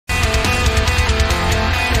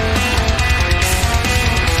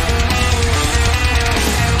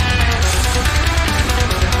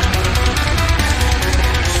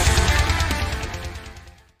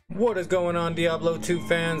What is going on, Diablo 2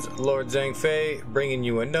 fans? LordZhangFei bringing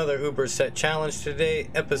you another Uber set challenge today,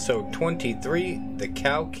 episode 23, the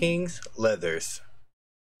Cow King's Leathers.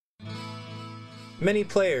 Many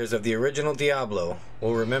players of the original Diablo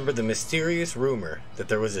will remember the mysterious rumor that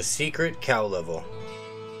there was a secret cow level.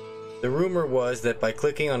 The rumor was that by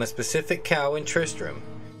clicking on a specific cow in Tristram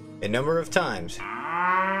a number of times,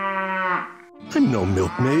 I'm no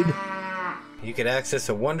milkmaid. You could access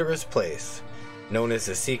a wondrous place known as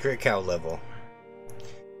the secret cow level.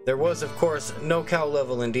 There was, of course, no cow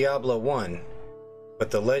level in Diablo 1,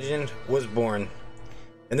 but the legend was born,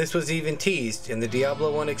 and this was even teased in the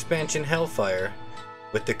Diablo 1 expansion Hellfire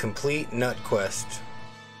with the complete nut quest.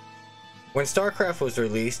 When StarCraft was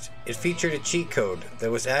released, it featured a cheat code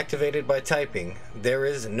that was activated by typing, "There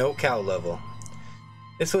is no cow level."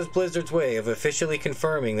 This was Blizzard's way of officially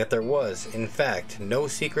confirming that there was, in fact, no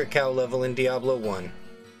secret cow level in Diablo 1.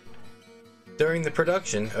 During the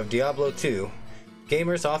production of Diablo 2,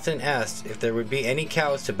 gamers often asked if there would be any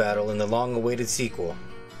cows to battle in the long-awaited sequel.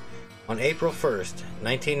 On April 1st,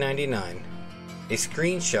 1999, a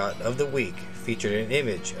screenshot of the week featured an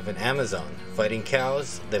image of an Amazon fighting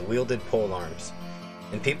cows that wielded polearms,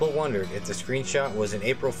 and people wondered if the screenshot was an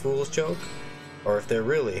April Fool's joke, or if there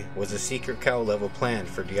really was a secret cow level planned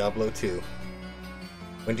for Diablo 2.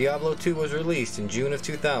 When Diablo 2 was released in June of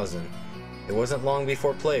 2000, it wasn't long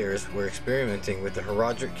before players were experimenting with the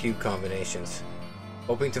Heraldric Cube combinations,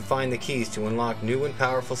 hoping to find the keys to unlock new and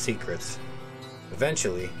powerful secrets.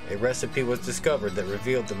 Eventually, a recipe was discovered that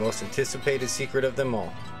revealed the most anticipated secret of them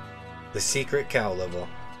all, the secret cow level.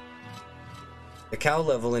 The cow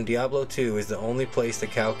level in Diablo 2 is the only place the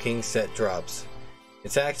Cow King set drops.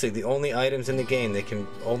 It's actually the only items in the game that can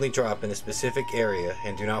only drop in a specific area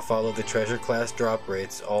and do not follow the treasure class drop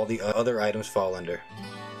rates all the other items fall under.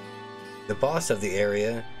 The boss of the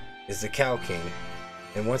area is the Cow King,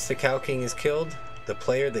 and once the Cow King is killed, the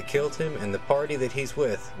player that killed him and the party that he's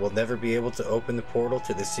with will never be able to open the portal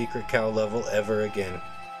to the secret cow level ever again.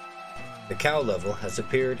 The cow level has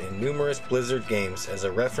appeared in numerous Blizzard games as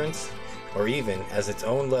a reference, or even as its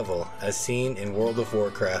own level as seen in World of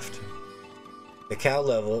Warcraft. The cow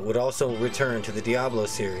level would also return to the Diablo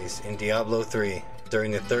series in Diablo 3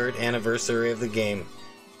 during the 3rd anniversary of the game,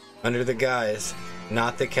 under the guise,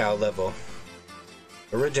 "Not the cow level."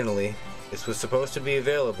 Originally, this was supposed to be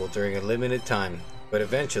available during a limited time, but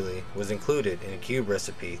eventually was included in a cube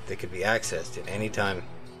recipe that could be accessed at any time.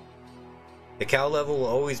 The cow level will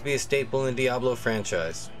always be a staple in Diablo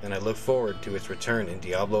franchise, and I look forward to its return in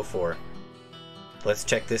Diablo 4. Let's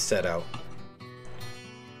check this set out.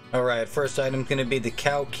 Alright, first item is going to be the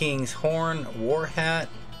Cow King's Horn War Hat.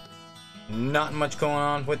 Not much going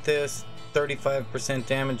on with this. 35%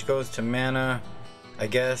 damage goes to mana, I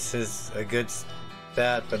guess is a good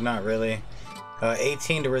stat, but not really.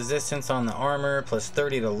 18 to resistance on the armor, plus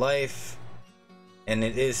 30 to life. And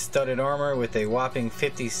it is studded armor with a whopping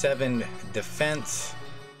 57 defense.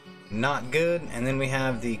 Not good. And then we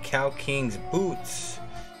have the Cow King's Boots.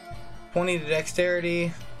 20 to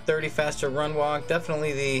dexterity, 30 faster run walk.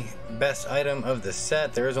 Definitely the best item of the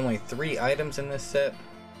set. There is only 3 items in this set.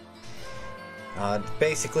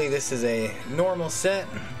 Basically, this is a normal set.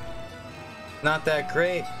 Not that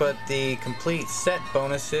great, but the complete set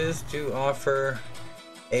bonuses do offer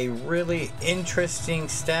a really interesting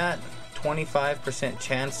stat. 25%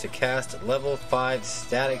 chance to cast level 5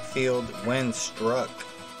 static field when struck.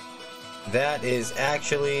 That is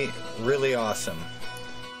actually really awesome.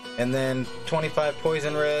 And then 25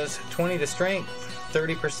 poison res, 20 to strength,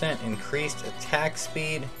 30% increased attack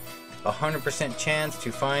speed, 100% chance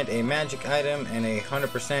to find a magic item, and a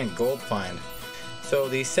 100% gold find. So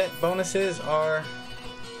the set bonuses are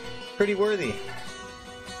pretty worthy.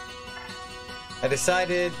 I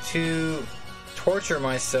decided to torture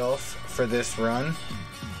myself for this run,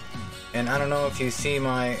 and I don't know if you see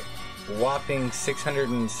my whopping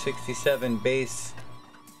 667 base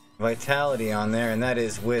vitality on there, and that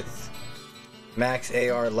is with max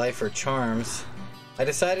AR life or charms. I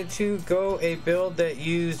decided to go a build that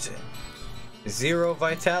used 0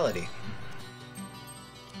 vitality.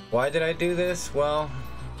 Why did I do this? Well,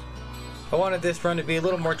 I wanted this run to be a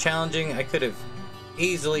little more challenging. I could have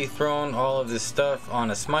easily thrown all of this stuff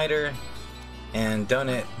on a smiter and done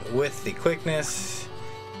it with the quickness,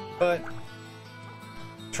 but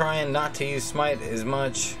trying not to use smite as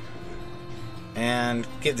much and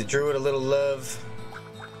give the druid a little love.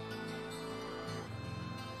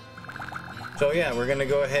 So yeah, we're gonna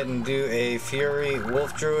go ahead and do a fury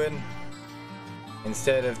wolf druid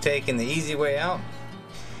instead of taking the easy way out.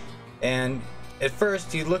 And at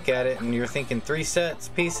first you look at it and you're thinking 3 sets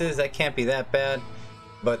pieces, that can't be that bad.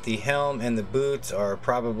 but the helm and the boots are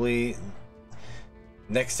probably,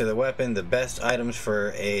 next to the weapon, the best items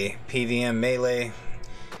for a PVM melee.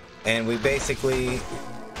 And we basically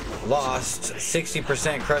lost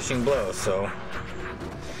 60% crushing blow, so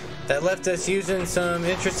that left us using some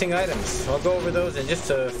interesting items. I'll go over those in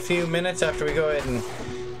just a few minutes after we go ahead and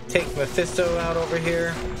take Mephisto out over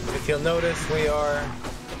here. If you'll notice, we are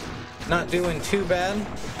not doing too bad.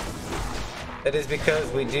 That is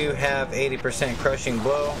because we do have 80% crushing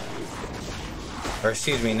blow, or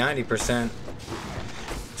excuse me, 90%.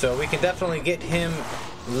 So we can definitely get him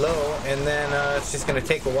low, and then it's just going to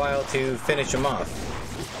take a while to finish him off.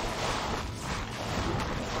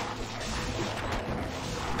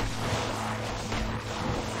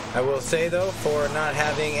 I will say though, for not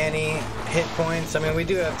having any hit points, I mean, we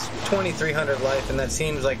do have 2,300 life, and that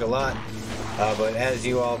seems like a lot. But as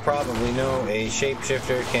you all probably know, a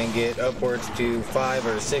shapeshifter can get upwards to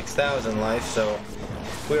 5,000 or 6,000 life, so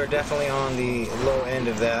we are definitely on the low end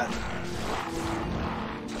of that.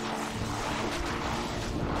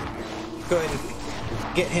 Go ahead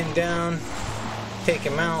and get him down, take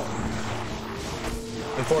him out.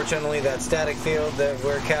 Unfortunately, that static field that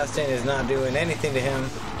we're casting is not doing anything to him,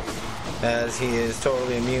 as he is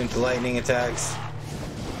totally immune to lightning attacks.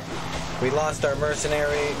 We lost our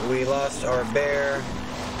mercenary, we lost our bear,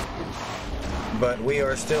 but we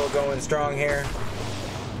are still going strong here.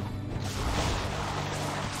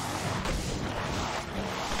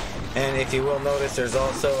 And if you will notice, there's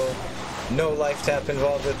also no Lifetap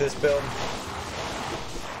involved with this build.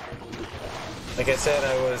 Like I said,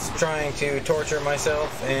 I was trying to torture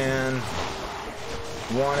myself and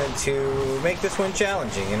wanted to make this one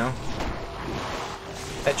challenging, you know.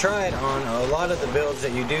 I tried on a lot of the builds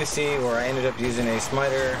that you do see where I ended up using a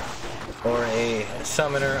smiter or a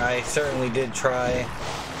summoner. I certainly did try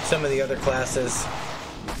some of the other classes.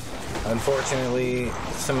 Unfortunately,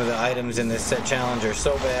 some of the items in this set challenge are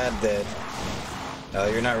so bad that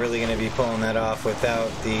you're not really going to be pulling that off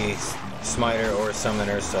without the smiter or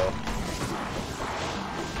summoner. So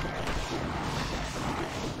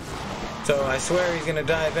I swear he's going to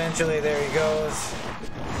die eventually. There he goes.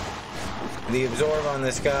 The absorb on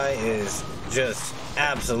this guy is just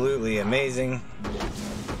absolutely amazing.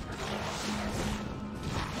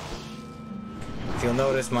 If you'll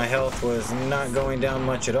notice, my health was not going down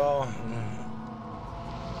much at all.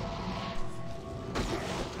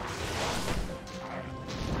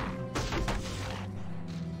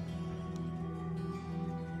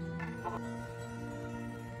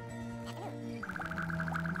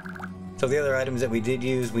 So the other items that we did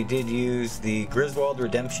use the Griswold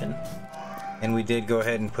Redemption. And we did go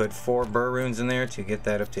ahead and put 4 Burr runes in there to get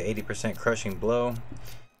that up to 80% crushing blow.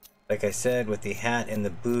 Like I said, with the hat and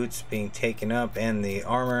the boots being taken up and the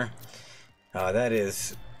armor, that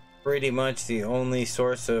is pretty much the only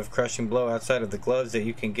source of crushing blow outside of the gloves that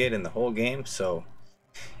you can get in the whole game. So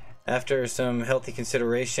after some healthy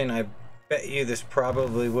consideration, I bet you this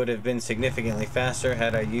probably would have been significantly faster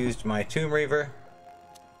had I used my Tomb Reaver.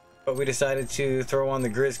 But we decided to throw on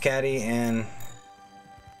the Grizz Caddy and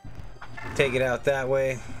take it out that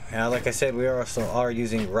way. Like I said, we also are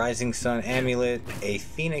using Rising Sun Amulet, a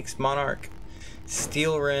Phoenix Monarch,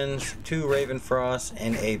 Steel Rends, 2 Raven Frost,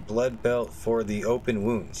 and a Blood Belt for the open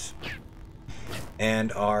wounds.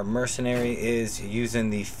 And our mercenary is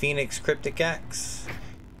using the Phoenix Cryptic Axe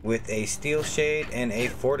with a Steel Shade and a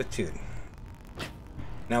Fortitude.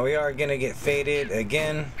 Now we are gonna get faded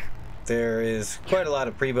again. There is quite a lot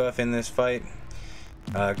of pre-buff in this fight.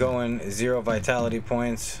 Going 0 vitality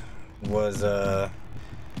points was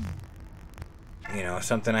you know,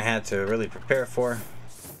 something I had to really prepare for,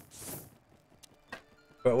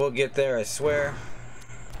 but we'll get there, I swear.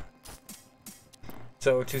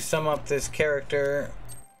 So to sum up this character,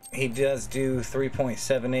 he does do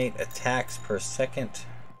 3.78 attacks per second.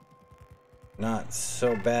 Not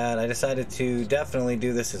so bad. I decided to definitely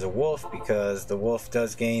do this as a wolf because the wolf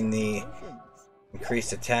does gain the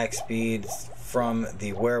increased attack speed from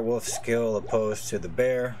the werewolf skill opposed to the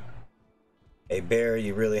bear. A bear,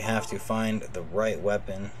 you really have to find the right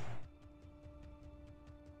weapon.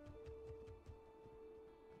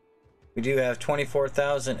 We do have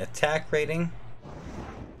 24,000 attack rating.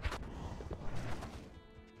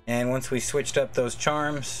 And once we switched up those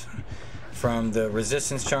charms from the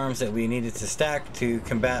resistance charms that we needed to stack to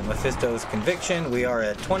combat Mephisto's conviction, we are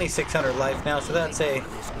at 2,600 life now, so that's a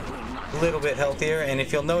little bit healthier. And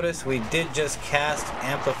if you'll notice, we did just cast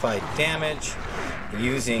amplified damage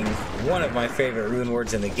using one of my favorite rune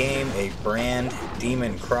words in the game, a Brand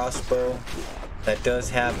Demon Crossbow that does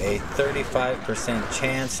have a 35%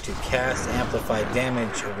 chance to cast amplified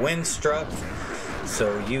damage when struck.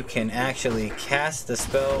 so you can actually cast the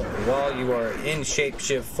spell while you are in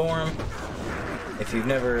shapeshift form. If you've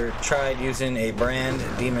never tried using a brand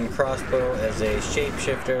demon crossbow as a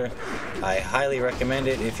shapeshifter, I highly recommend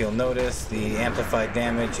it. If you'll notice, the amplified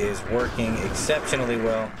damage is working exceptionally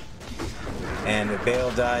well, and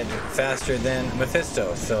Bale died faster than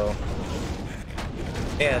Mephisto, so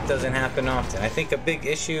yeah, it doesn't happen often. I think a big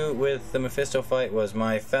issue with the Mephisto fight was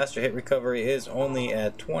my faster hit recovery is only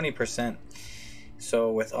at 20%.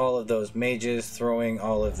 So with all of those mages throwing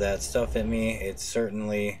all of that stuff at me, it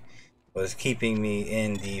certainly was keeping me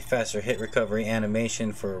in the faster hit recovery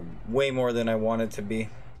animation for way more than I wanted to be.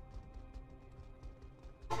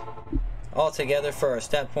 Altogether for our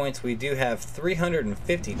stat points, we do have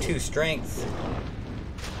 352 strength,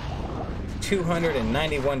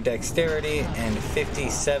 291 dexterity, and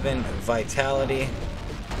 57 vitality.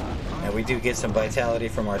 And we do get some vitality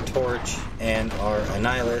from our torch and our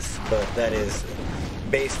annihilus, but that is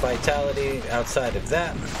base vitality. Outside of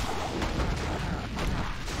that,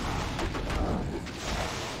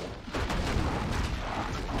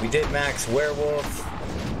 we did max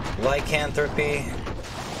werewolf, lycanthropy,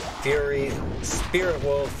 fury, spirit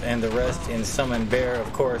wolf, and the rest in summon bear.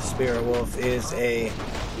 Of course, spirit wolf is a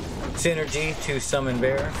synergy to summon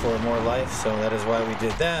bear for more life, so that is why we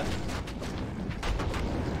did that.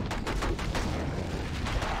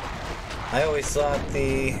 I always thought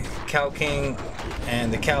the Cow King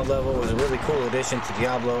and the cow level was a really cool addition to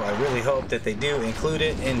Diablo. I really hope that they do include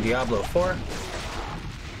it in Diablo 4.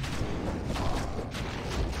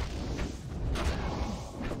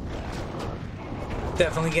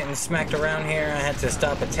 Definitely getting smacked around here. I had to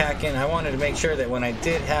stop attacking. I wanted to make sure that when I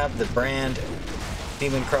did have the brand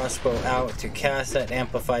demon crossbow out to cast that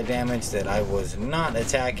amplified damage, that I was not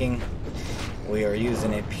attacking. We are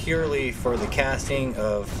using it purely for the casting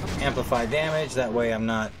of amplified damage. That way I'm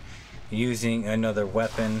not using another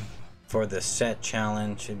weapon for the set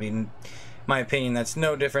challenge. It'd be, in my opinion, that's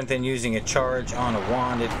no different than using a charge on a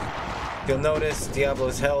wand. You'll notice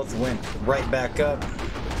Diablo's health went right back up.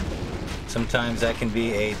 Sometimes that can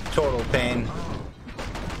be a total pain.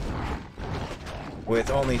 With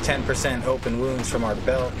only 10% open wounds from our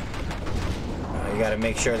belt, you got to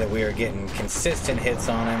make sure that we are getting consistent hits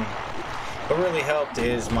on him. What really helped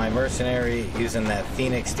is my mercenary using that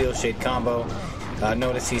Phoenix Steel Shade combo.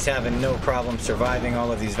 Notice he's having no problem surviving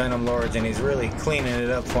all of these Venom Lords, and he's really cleaning it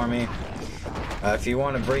up for me. If you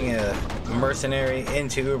want to bring a mercenary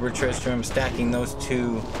into Uber Tristram, stacking those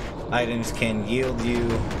two items can yield you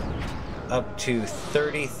up to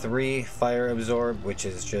 33 fire absorb, which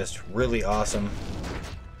is just really awesome.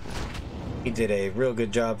 He did a real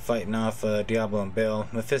good job fighting off Diablo and Bale.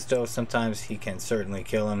 Mephisto, sometimes he can certainly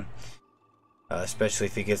kill him, especially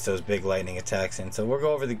if he gets those big lightning attacks in. So we'll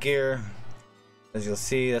go over the gear. As you'll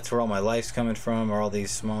see, that's where all my life's coming from, are all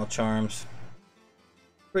these small charms.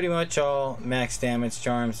 Pretty much all max damage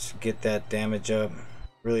charms to get that damage up.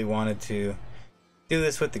 Really wanted to do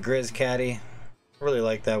this with the Grizz Caddy. Really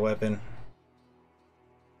like that weapon.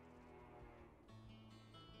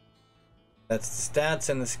 That's the stats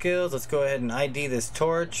and the skills. Let's go ahead and ID this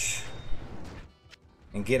torch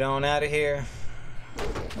and get on out of here.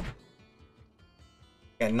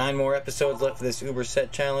 Got 9 more episodes left of this Uber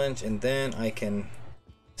set challenge, and then I can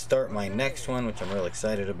start my next one, which I'm real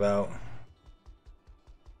excited about.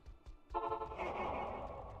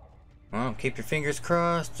 Well, keep your fingers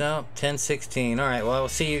crossed. No, 10-16. Alright, well, I will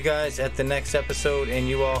see you guys at the next episode, and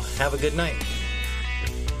you all have a good night.